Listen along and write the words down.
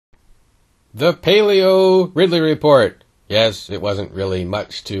The Paleo Ridley Report. Yes, it wasn't really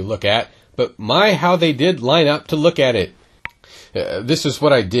much to look at, but my, how they did line up to look at it. This is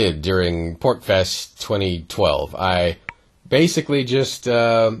what I did during PorcFest 2012. I basically just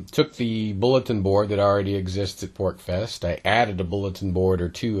took the bulletin board that already exists at PorcFest. I added a bulletin board or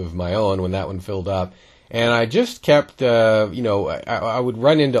two of my own when that one filled up. And I just kept, I would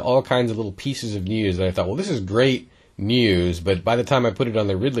run into all kinds of little pieces of news that I thought, well, this is great news, but by the time I put it on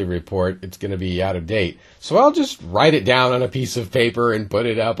the Ridley Report, it's going to be out of date. So I'll just write it down on a piece of paper and put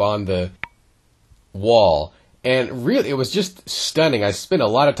it up on the wall. And really, it was just stunning. I spent a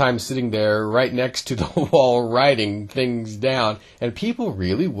lot of time sitting there right next to the wall writing things down, and people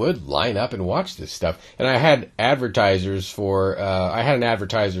really would line up and watch this stuff. And I had advertisers for, I had an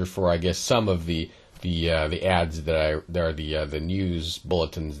advertiser for, I guess, some of the ads that the news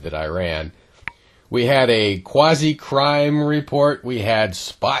bulletins that I ran. We had a quasi-crime report, we had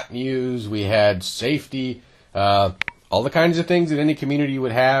spot news, we had safety, all the kinds of things that any community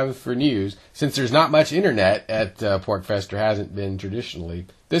would have for news. Since there's not much internet at PorcFest, or hasn't been traditionally,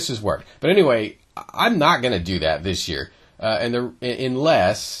 this has worked. But anyway, I'm not going to do that this year,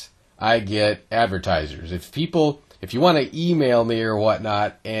 unless I get advertisers. If you want to email me or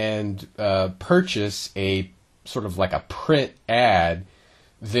whatnot and purchase a sort of like a print ad,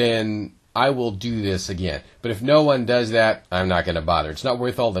 then I will do this again. But if no one does that, I'm not going to bother. It's not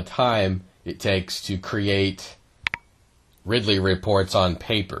worth all the time it takes to create Ridley reports on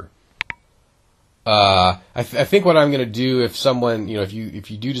paper. I think what I'm going to do, if someone, if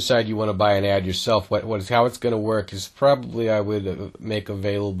you do decide you want to buy an ad yourself, how it's going to work is probably I would make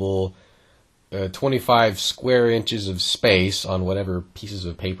available 25 square inches of space on whatever pieces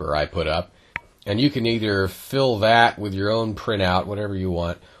of paper I put up, and you can either fill that with your own printout, whatever you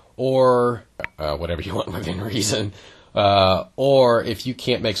want, or whatever you want within reason, or if you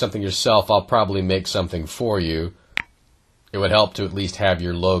can't make something yourself, I'll probably make something for you. It would help to at least have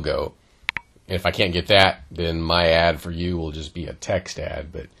your logo. If I can't get that, then my ad for you will just be a text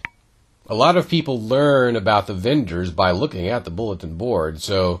ad. But a lot of people learn about the vendors by looking at the bulletin board,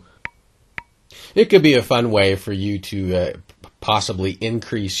 so it could be a fun way for you to possibly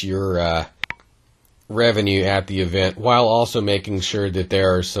increase your revenue at the event, while also making sure that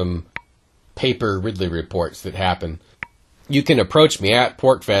there are some paper Ridley reports that happen. You can approach me at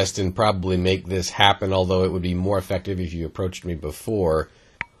PorcFest and probably make this happen, although it would be more effective if you approached me before.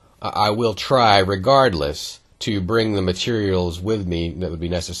 I will try, regardless, to bring the materials with me that would be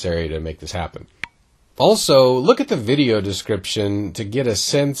necessary to make this happen. Also, look at the video description to get a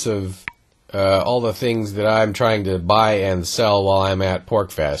sense of all the things that I'm trying to buy and sell while I'm at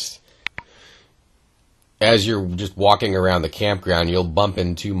PorcFest. As you're just walking around the campground, you'll bump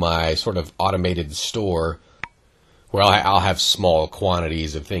into my sort of automated store, where I'll have small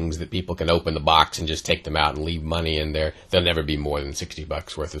quantities of things that people can open the box and just take them out and leave money in there. There'll never be more than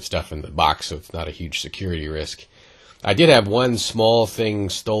 $60 worth of stuff in the box, so it's not a huge security risk. I did have one small thing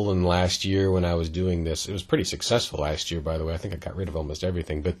stolen last year when I was doing this. It was pretty successful last year, by the way. I think I got rid of almost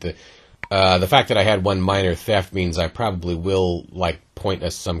everything. But the fact that I had one minor theft means I probably will point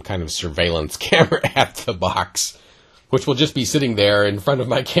some kind of surveillance camera at the box, which will just be sitting there in front of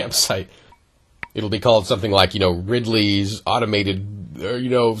my campsite. It'll be called something like, Ridley's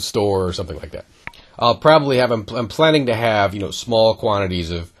Automated, store or something like that. I'll probably have, I'm planning to have, small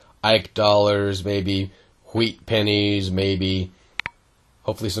quantities of Ike dollars, maybe wheat pennies, maybe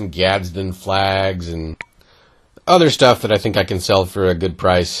hopefully some Gadsden flags and other stuff that I think I can sell for a good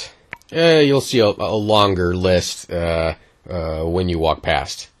price. You'll see a longer list when you walk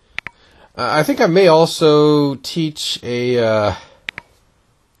past. I think I may also teach a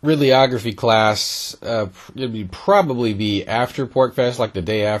Ridleyography class. It would probably be after PorcFest, like the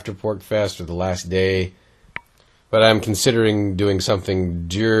day after PorcFest or the last day. But I'm considering doing something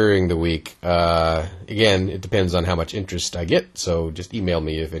during the week. Again, it depends on how much interest I get, so just email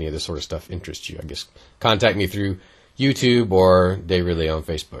me if any of this sort of stuff interests you. I guess contact me through YouTube or Day Ridley on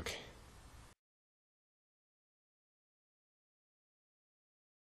Facebook.